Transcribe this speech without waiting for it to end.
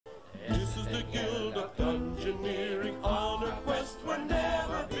is the Guild of Dungeoneering. On a quest we're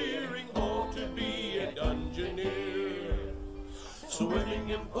never veering. Oh, to be a Dungeoneer, swimming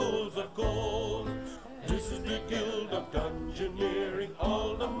in pools of gold. This is the Guild of Dungeoneering.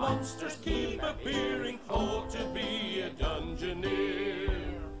 All the monsters keep appearing. Oh, to be a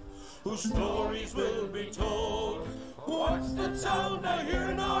Dungeoneer, whose stories will be told. What's that sound? I hear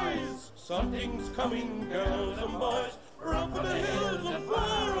a noise. Something's coming, girls and boys. Run for the hills and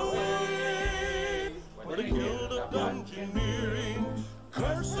far away. For the Guild of Dungeoneering.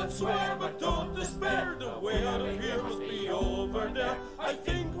 Curse and swear, but don't despair. The way out of here must be over there. I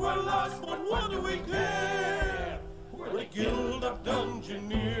think we're lost, but what do we care? We're the Guild of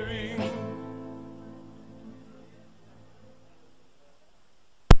Dungeoneering.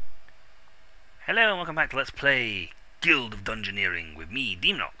 Hello and welcome back to Let's Play Guild of Dungeoneering with me,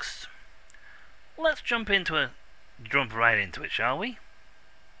 Demonox. Let's jump right into it, shall we?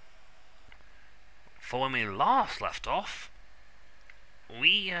 For when we last left off,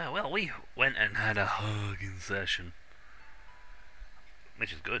 we went and had a hugging session,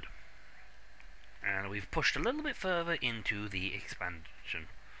 which is good. And we've pushed a little bit further into the expansion.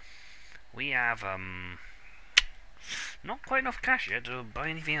 We have not quite enough cash yet to buy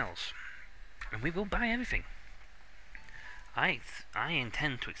anything else. And we will buy everything. I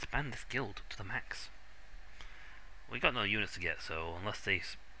intend to expand this guild to the max. We got no units to get, so unless they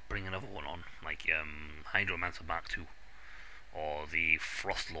bring another one on, like Hydromancer Mark II or the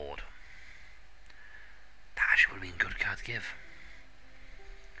Frost Lord, that actually would have been a good card to give.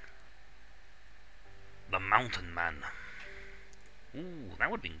 The Mountain Man. Ooh,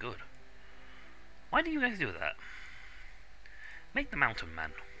 that would have been good. Why do you guys do that? Make the Mountain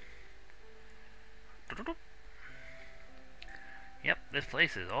Man. Yep, this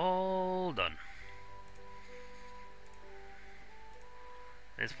place is all done.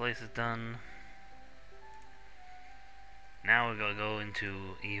 This place is done. Now we're gonna go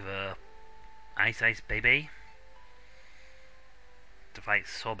into either Ice Baby to fight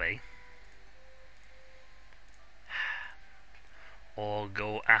Sobe, or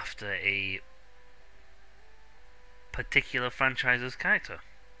go after a particular franchise's character.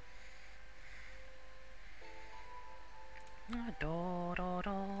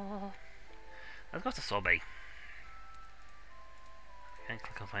 Let's go to Sobe. Can't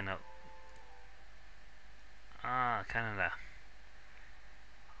click on find out. Ah, Canada.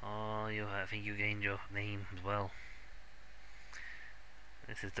 Oh, I think you gained your name as well.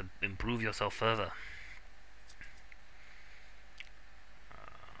 This is to improve yourself further.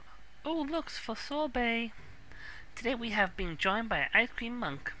 Oh, looks for Sobe. Today we have been joined by an ice cream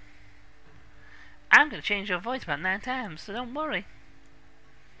monk. I'm going to change your voice about 9 times, so don't worry.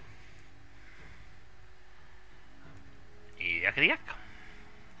 Yakety yak.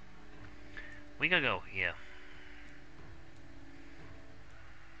 We gotta go here.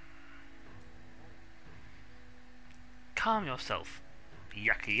 Calm yourself.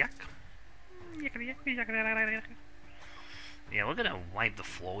 Yakety yak. Yakety yak. Yakety yak. Yeah, we're gonna wipe the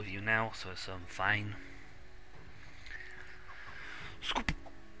floor with you now, so it's fine. Scoop.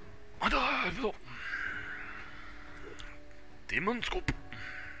 Demon Scoop.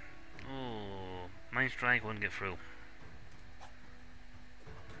 Oh, Mind Strike wouldn't get through.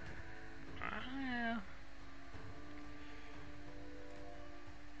 Yeah.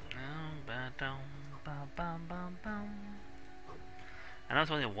 I know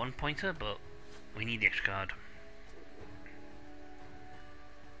it's only a 1-pointer, but we need the extra card.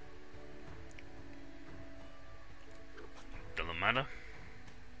 Doesn't matter.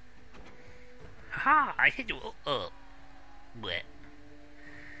 Haha! I hit you up. Blech.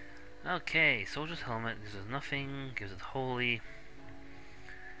 Okay, Soldier's Helmet gives us nothing, gives us Holy.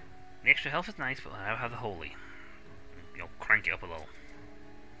 The extra health is nice, but I have the Holy. You know, crank it up a little.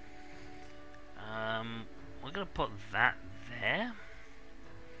 We're gonna put that there,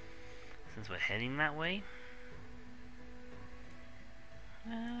 since we're heading that way.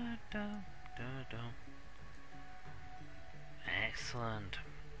 Excellent.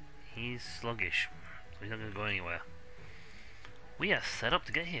 He's sluggish, so he's not gonna go anywhere. We are set up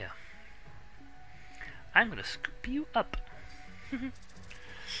to get here. I'm gonna scoop you up.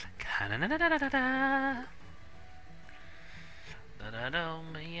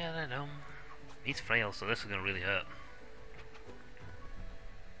 He's frail, so this is gonna really hurt.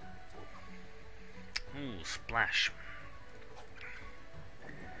 Ooh, splash.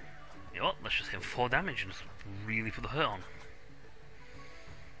 You know what? Let's just hit 4 damage and just really put the hurt on.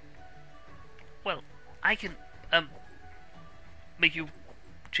 Well, I can make you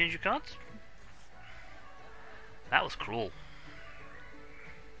change your cards? That was cruel.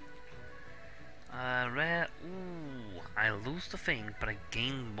 lose the thing, but I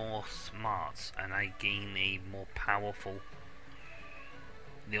gain more smarts, and I gain a more powerful,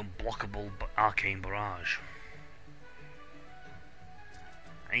 the unblockable arcane barrage.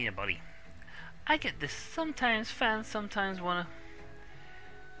 Hey, buddy. I get this. Sometimes fans sometimes wanna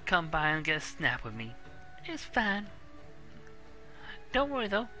come by and get a snap with me. It's fine. Don't worry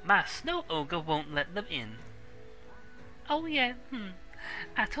though, my snow ogre won't let them in. Oh yeah,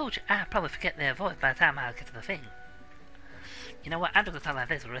 I told you I'd probably forget their voice by the time I get to the thing. You know what, I'm just gonna talk like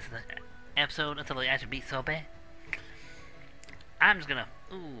this for the rest of the episode until they actually beat so bad. I'm just gonna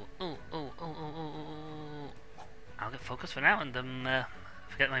ooh. I'll get focused for now and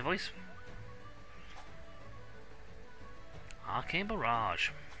forget my voice. Arcane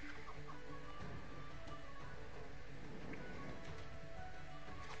Barrage.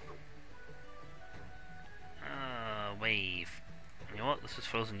 Wave. You know what? Let's just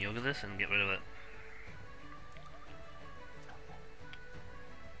frozen yoga this and get rid of it.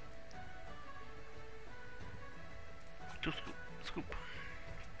 Two scoop.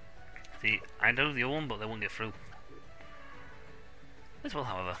 See, I know the other one, but they won't get through. This will,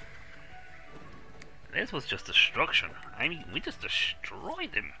 however. This was just destruction. I mean, we just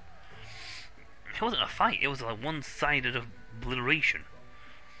destroyed him. It wasn't a fight, it was like one-sided obliteration.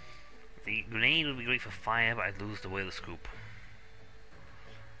 The grenade would be great for fire, but I'd lose the way of the scoop.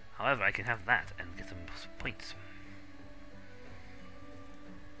 However, I can have that and get some points.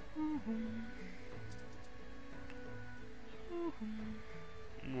 Ooh,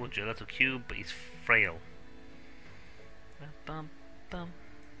 gelato cube, but he's frail. Bum, bum.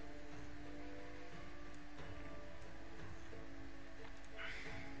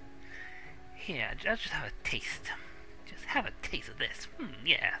 Here, I'll just have a taste. Just have a taste of this.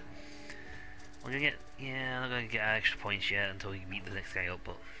 Yeah. We're gonna get, I'm not gonna get extra points yet until we beat the next guy up,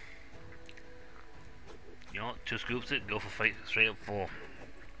 but you know what, 2 scoops it, go for fight straight up 4.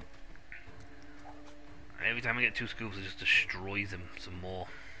 And every time I get 2 scoops it just destroys him some more.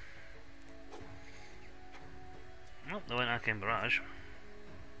 Oh, they went Arcane Barrage.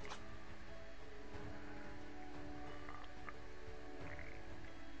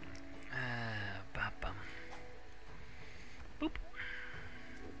 Boop.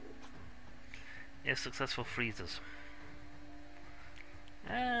 If successful freezes.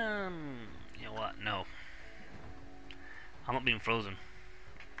 You know what? No. I'm not being frozen.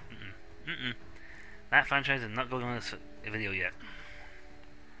 That franchise is not going on this video yet.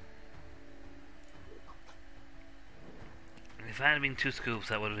 If I had been 2 scoops,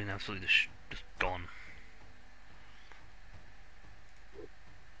 that would have been absolutely just gone.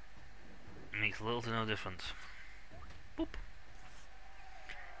 It makes little to no difference. Boop.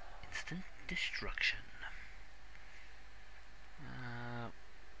 Instant destruction.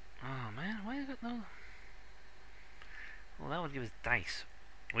 Oh man, why is it no? Well, that would give us dice,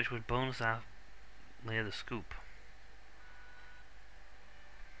 which would bonus our layer the scoop.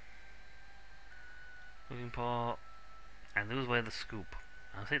 Looking for, and lose layer the scoop.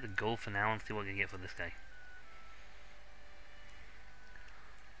 I'll take the gold for now and see what I can get for this guy.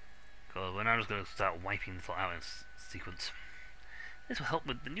 Because we're now just going to start wiping this out in sequence. This will help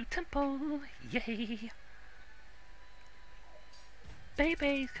with the new tempo. Yay!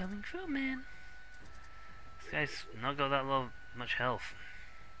 Baby's coming through, man. This guy's not got that much health.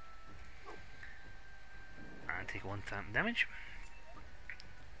 I take 1 time damage.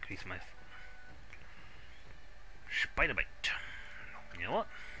 Increase my spider bite. You know what?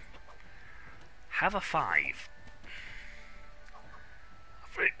 Have a 5.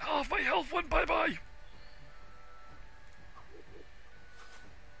 Half my health went bye-bye.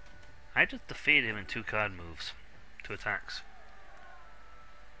 I just defeated him in 2 card moves. 2 attacks.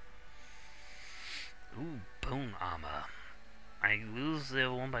 Ooh, bone armor. I lose the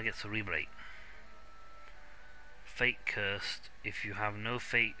other one, but I get Cerebrate. Fate Cursed. If you have no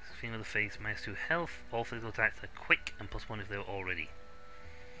fate, Fiend of the Face, -2 health. All physical attacks are quick and +1 if they were already.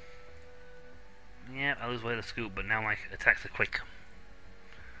 Yeah, I lose away the scoop, but now my attacks are quick.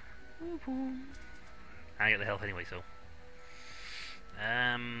 I get the health anyway, so.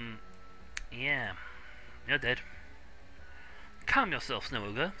 Yeah. You're dead. Calm yourself, Snow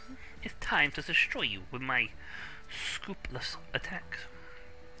Ogre. It's time to destroy you with my scoopless attacks.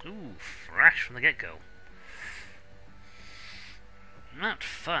 Ooh, thrash from the get-go. Not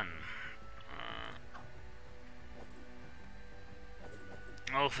fun.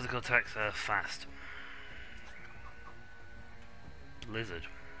 All physical attacks are fast. Blizzard.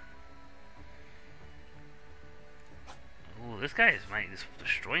 Ooh, this guy might just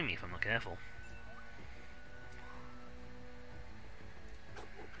destroy me if I'm not careful.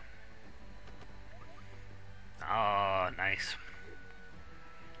 Oh, nice. Nice.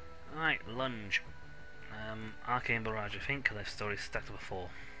 Right, lunge. Arcane Barrage, I think, because I've still stacked it before.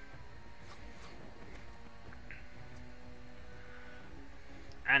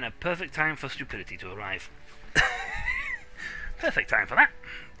 And a perfect time for stupidity to arrive. Perfect time for that.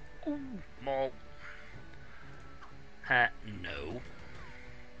 Ooh, maul. No.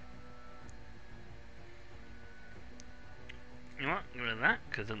 You know what? Get rid of that,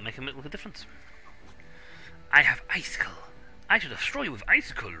 because it doesn't make a bit of a difference. I have Icicle. I shall destroy you with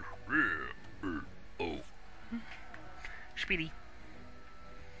Icicle. Oh. Speedy.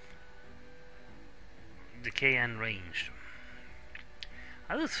 Decay and ranged.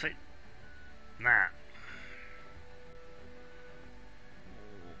 I just fit. Nah.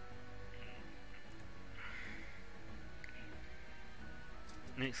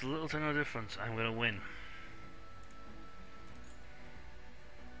 Makes little to no difference. I'm gonna win.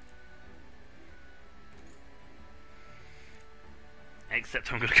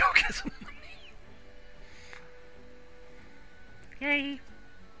 Except I'm gonna go get some money. Yay!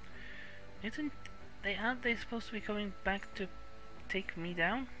 Aren't they supposed to be coming back to take me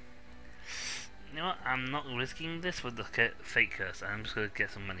down? You know what? I'm not risking this with the fake curse. I'm just gonna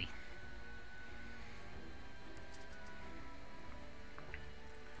get some money.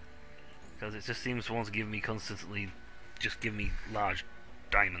 Because it just seems to want to give me constantly, just give me large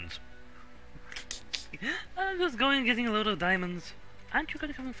diamonds. I'm just going and getting a load of diamonds. Aren't you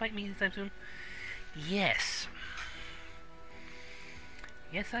going to come and fight me anytime soon? Yes.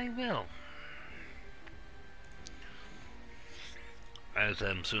 Yes, I will. As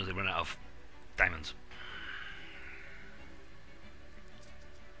soon as they run out of diamonds.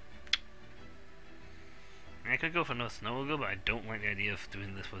 I could go for another snow ogre, but I don't like the idea of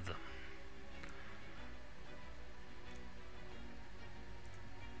doing this with the...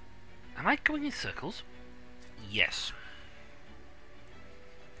 Am I going in circles? Yes.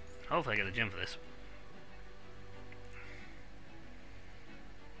 Hopefully I get the gem for this.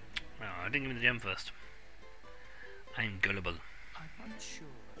 No, I didn't give me the gem first. I'm gullible. I'm unsure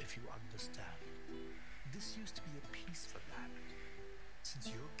if you understand. This used to be a peaceful land. Since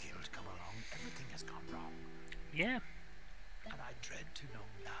your guild come along, everything has gone wrong. Yeah. And I dread to know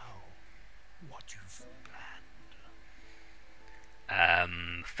now what you've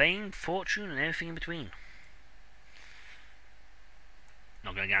planned. Fame, fortune, and everything in between.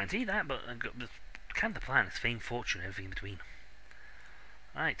 Not going to guarantee that, but kind of the plan is fame, fortune, and everything in between.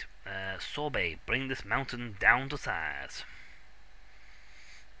 Right, Sorbet, bring this mountain down to size.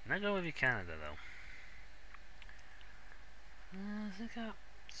 Not go with your Canada though. I think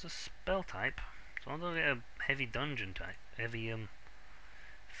it's a spell type, so I'm gonna get a heavy dungeon type, heavy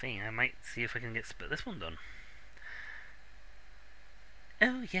thing. I might see if I can get this one done.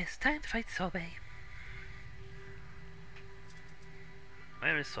 Oh yes, time to fight Sorbet.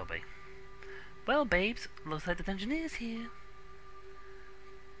 Where is Sorbet? Well, babes, looks like the Dungeoneer's here.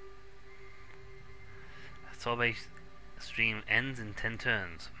 Sorbet's stream ends in 10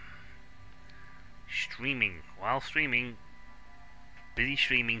 turns. Streaming. While streaming, busy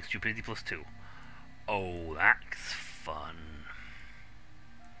streaming, stupidity +2. Oh, that's fun.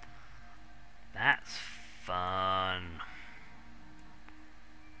 That's fun.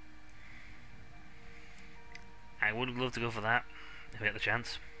 I would love to go for that if I get the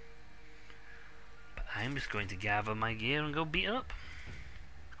chance. But I'm just going to gather my gear and go beat it up.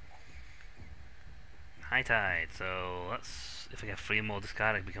 High tide, so let's, if I get 3 more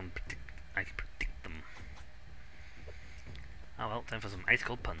discard, I can predict them. Oh well, time for some ice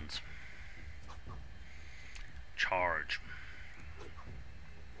cold puns. Charge.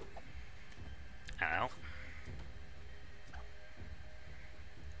 Ow.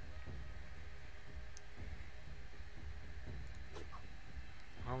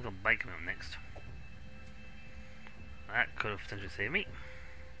 I'll go bike him next. That could have potentially saved me.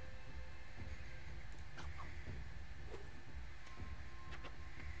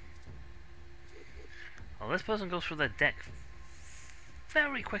 Well, this person goes through their deck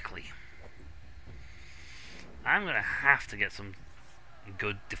very quickly. I'm gonna have to get some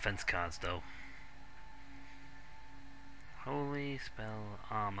good defense cards though. Holy spell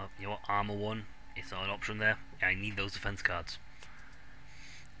armor. You know what? Armor 1. It's not an option there. I need those defense cards.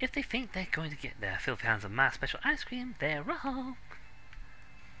 If they think they're going to get their filthy hands of mass special ice cream, they're wrong.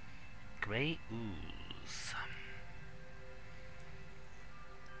 Grey ooze.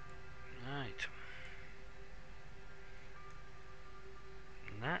 Right.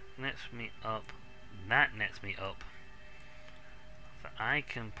 That nets me up. That nets me up. So I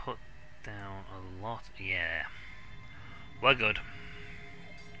can put down a lot. Yeah. We're good.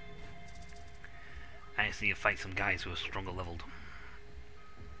 I just need to fight some guys who are stronger leveled.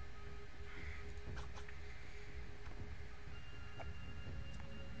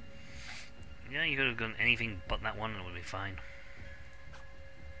 Yeah, you could have done anything but that one and it would be fine.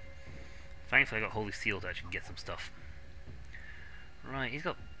 Thankfully I got Holy Seal to actually get some stuff. Right, he's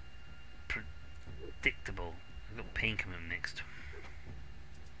got predictable. He's got pain coming next.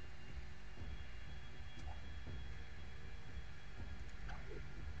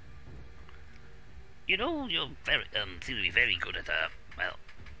 You know, you're very seem to be very good at well,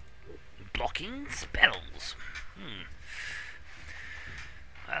 blocking spells.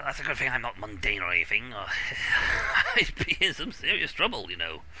 Well, that's a good thing I'm not mundane or anything, or I'd be in some serious trouble, you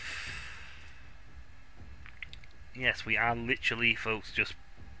know. Yes, we are literally, folks, just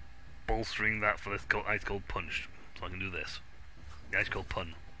bolstering that for this ice cold punch, so I can do this. The ice cold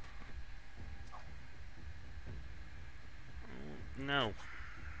pun. No.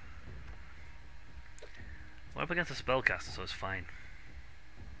 We're up against a spellcaster, so it's fine.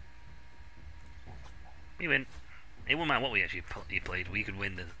 We win. It won't matter what we actually played, we could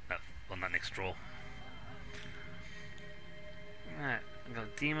win on that next draw. Right, I've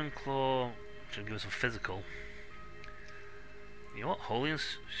got Demon Claw, which will give us some physical. You know what? Holy and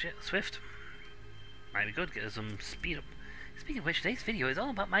Swift might be good, get us some speed up. Speaking of which, today's video is all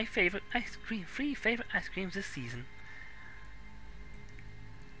about my favourite favourite ice creams this season.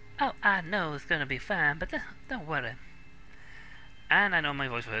 Oh, I know it's gonna be fine, but don't worry. And I know my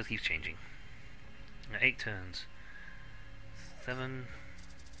voice for hers keeps changing. 8 turns. 7,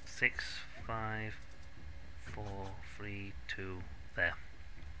 6, 5, 4, 3, 2, there.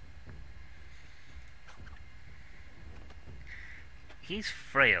 He's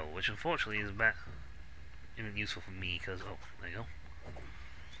frail, which unfortunately isn't useful for me, because, oh, there you go.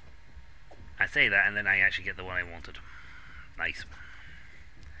 I say that, and then I actually get the one I wanted. Nice.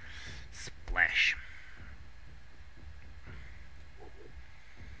 Splash.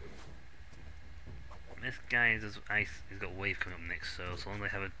 This guy is ice. He's got a wave coming up next, so as long as I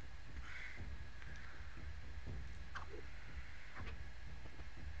have a.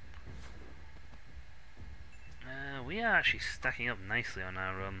 We are actually stacking up nicely on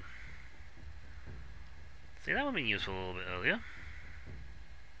our. See, that would have been useful a little bit earlier.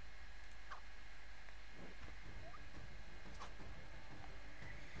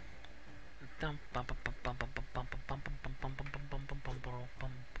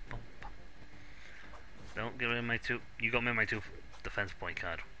 Don't get rid of my 2. You got me on my 2 defense point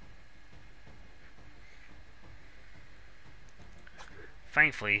card.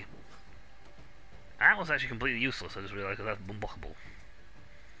 Thankfully, that was actually completely useless. I just realised that's unblockable.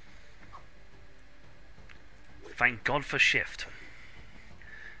 Thank God for shift.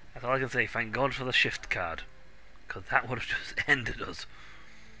 That's all I can say. Thank God for the shift card, because that would have just ended us.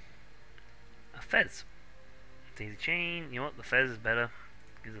 A Fez. Daisy Chain. You know what? The Fez is better.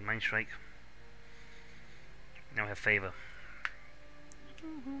 Gives a Mind Strike. Now we have Favour.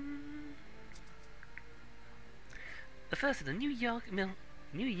 The first is the New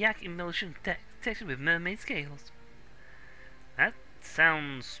Yak Emulsion textured with mermaid scales. That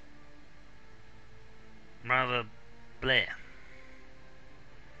sounds rather bleh.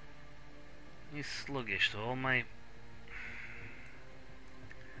 He's sluggish, so all my...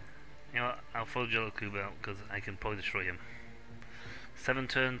 You know what, I'll throw Jello Cube out because I can probably destroy him. 7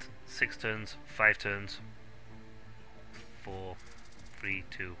 turns, 6 turns, 5 turns. 4, 3,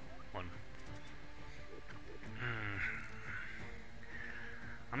 2, 1.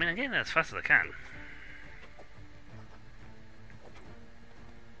 I mean, I'm getting there as fast as I can.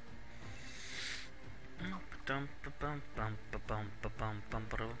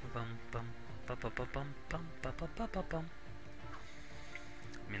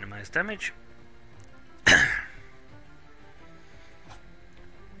 Minimize damage.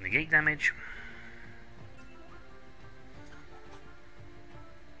 Negate damage.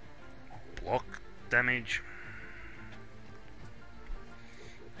 Block damage.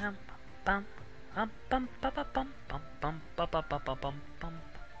 You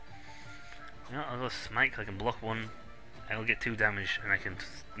know, I'll go smite, I can block 1, I'll get 2 damage and I can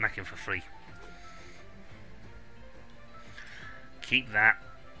smack him for free. Keep that.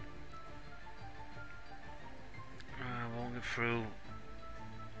 Won't get through.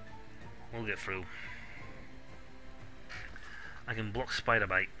 We'll get through. I can block Spider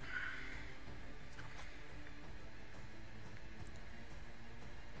Bite.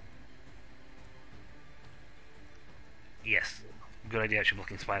 Yes, good idea actually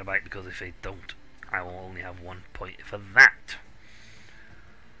blocking Spider Bite, because if they don't, I will only have 1 point for that.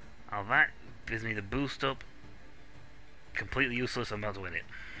 Now that gives me the boost up. Completely useless, I'm about to win it.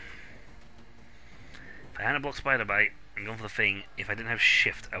 I hadn't blocked Spider Bite and gone for the thing. If I didn't have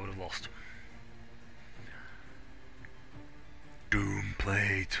shift, I would have lost. Doom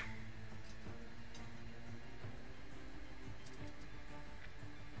plate.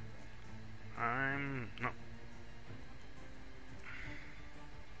 I'm not.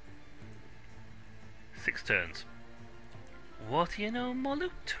 6 turns. What do you know, more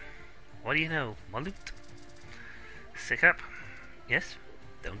loot? What do you know, more loot? Sick up. Yes?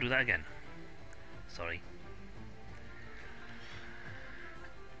 Don't do that again. Sorry.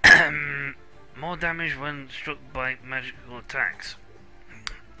 More damage when struck by magical attacks.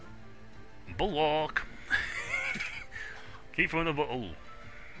 Bulwark. Keep throwing the bottle.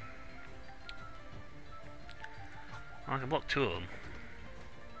 I can block 2 of them.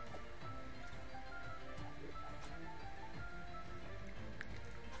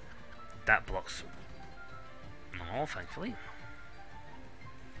 That blocks them all, thankfully.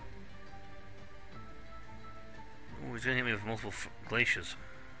 Oh, he's going to hit me with multiple glaciers.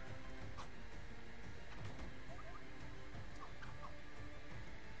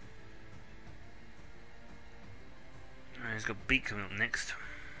 He's got Beak coming up next.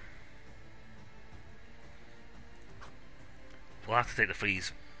 We'll have to take the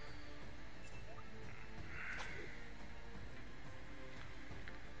freeze.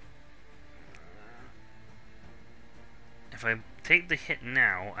 If I take the hit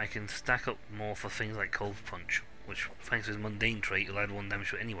now, I can stack up more for things like Cold Punch, which, thanks to his mundane trait, will add 1 damage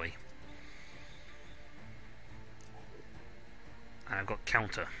to it anyway. And I've got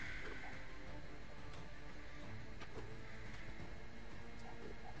counter.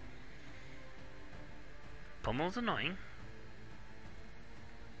 Pommel's annoying.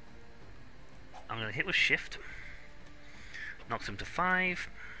 I'm going to hit with shift. Knocks him to 5.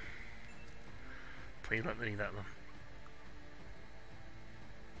 Please let me that though.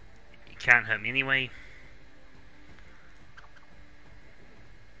 He can't hurt me anyway.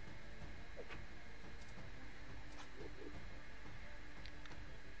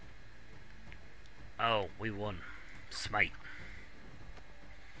 Oh, we won. Smite.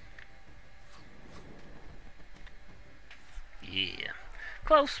 Yeah.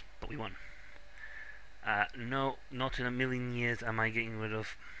 Close, but we won. No, not in a million years am I getting rid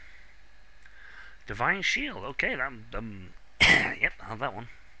of Divine Shield. Okay, that, yep, I'll have that one.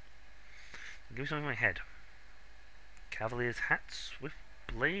 Give me something in my head. Cavalier's Hat, Swift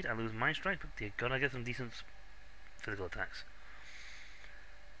Blade. I lose Mind Strike, but dear God, I get some decent physical attacks.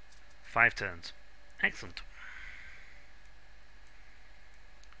 5 turns. Excellent.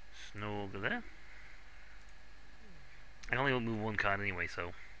 Snow Ogre there. I can only move 1 card anyway,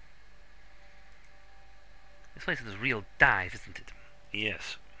 so. This place is real dive, isn't it?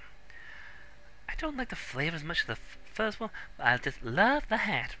 Yes. I don't like the flavour as much as the first one, but I just love the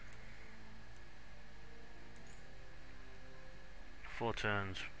hat. 4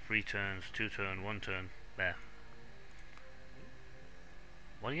 turns, 3 turns, 2 turns, 1 turn. There.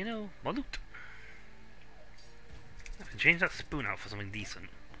 What do you know? More loot. I can change that spoon out for something decent.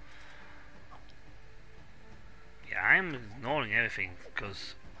 Yeah, I'm ignoring everything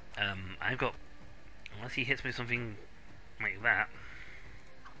because I've got, unless he hits me with something like that,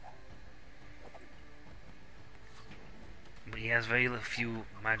 but he has very few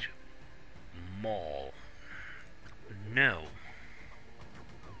magic. Maul. No.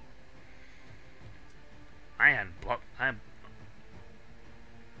 I had block.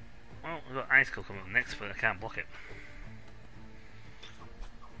 Well, I've got Icicle coming up next, but I can't block it.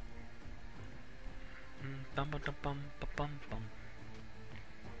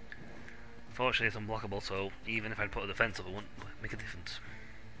 Fortunately, it's unblockable, so even if I'd put a defense up, it wouldn't make a difference.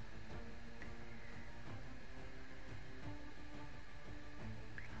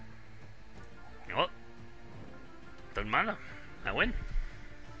 You know what? Doesn't matter. I win.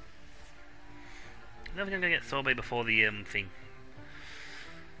 I don't think I'm gonna get Sorbet before the thing.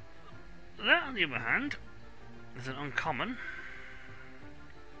 That, on the other hand, is an uncommon.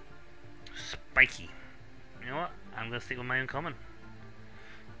 Spiky. You know what? I'm gonna stick with my uncommon.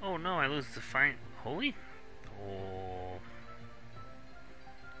 Oh no, I lose the fight. Holy? Oh.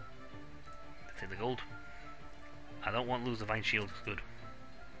 Take the gold. I don't want to lose the Vine Shield. It's good.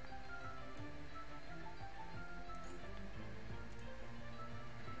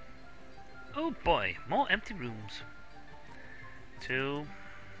 Oh boy, more empty rooms. 2.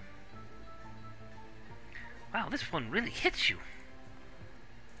 Wow, this one really hits you.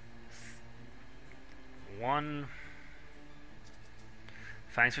 1.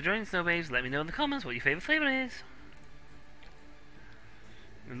 Thanks for joining, Snow Babes. Let me know in the comments what your favourite flavour is.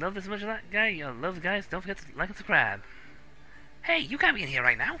 You love this much of that guy? You love the guys? Don't forget to like and subscribe. Hey, you can't be in here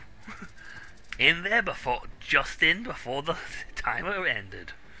right now. in there before the timer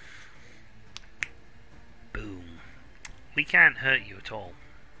ended. Boom. We can't hurt you at all.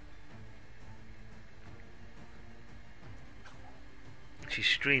 She's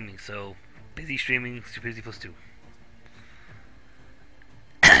streaming, so busy streaming, stupidity plus 2.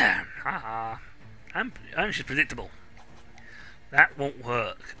 Haha. I'm just predictable. That won't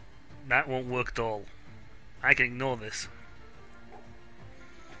work. That won't work at all. I can ignore this.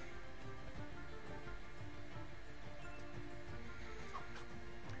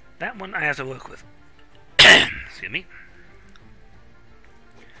 That one I have to work with. Excuse me.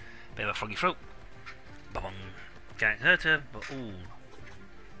 Bit of a froggy throat. Ba-bum. Can't hurt her, but ooh.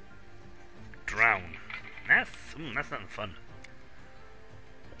 Drown. That's not fun.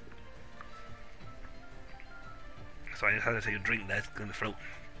 So I just had to take a drink there in the throat.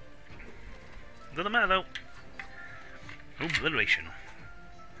 Doesn't matter though. Obliteration.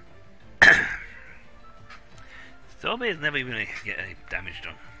 Sobe is never even going to get any damage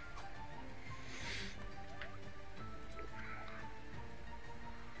done.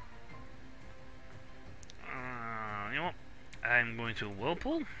 You know what? I'm going to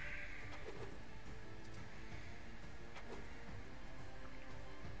Whirlpool.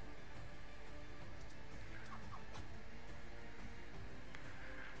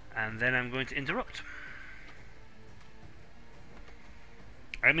 And then I'm going to interrupt.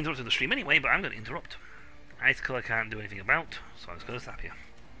 I'm interrupting the stream anyway, but I'm going to interrupt. Icicle I can't do anything about, so I'm just going to zap you.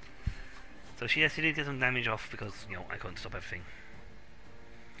 So she did get some damage off because, you know, I couldn't stop everything.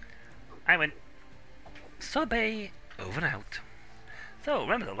 I went Sobe over and out. So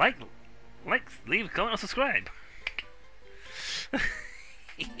remember to like, leave, comment, or subscribe.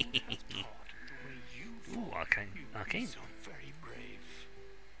 Ooh, arcane. So very brave.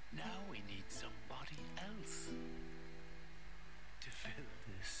 Now we need somebody else to fill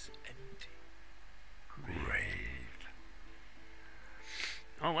this empty grave.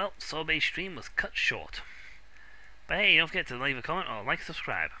 Oh well, Sobe's stream was cut short. But hey, don't forget to leave a comment or like and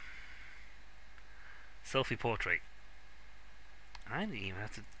subscribe. Selfie portrait. I didn't even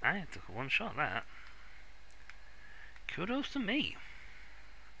have to. I took a one shot at that. Kudos to me.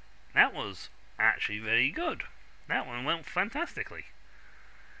 That was actually very good. That one went fantastically.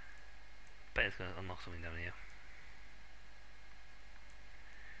 Bet it's going to unlock something down here.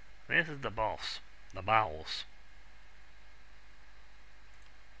 This is the boss. The bowels.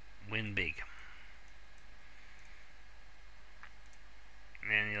 Win big.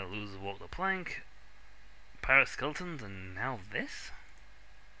 And then you'll lose walk the plank. Pirate skeletons, and now this?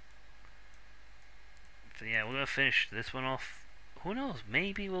 So yeah, we're going to finish this one off. Who knows,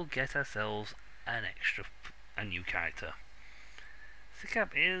 maybe we'll get ourselves a new character. Sikap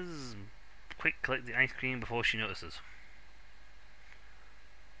is quick collect the ice cream before she notices.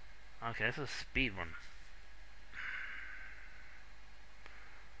 Okay, this is a speed run.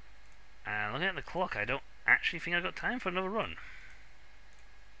 And looking at the clock, I don't actually think I've got time for another run.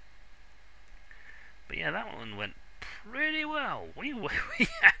 But yeah, that one went pretty well. We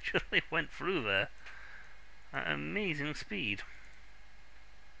actually went through there at amazing speed.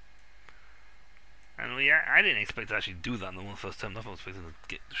 And I didn't expect to actually do that in the one first time. I was expecting to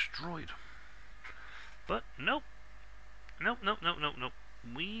get destroyed. But nope. Nope.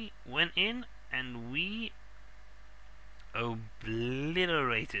 We went in and we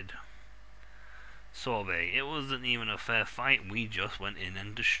obliterated Sorbet. It wasn't even a fair fight. We just went in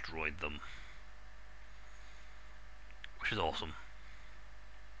and destroyed them. Which is awesome.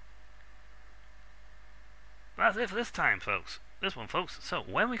 That's it for this time, folks. This one, folks. So,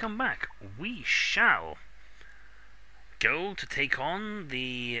 when we come back, we shall go to take on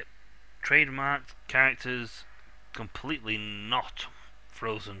the trademarked characters, completely not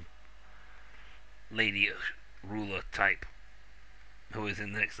frozen lady ruler type, who is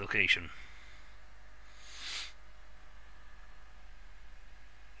in the next location.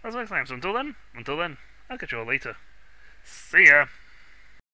 That's next time. So until then, I'll catch you all later. See ya!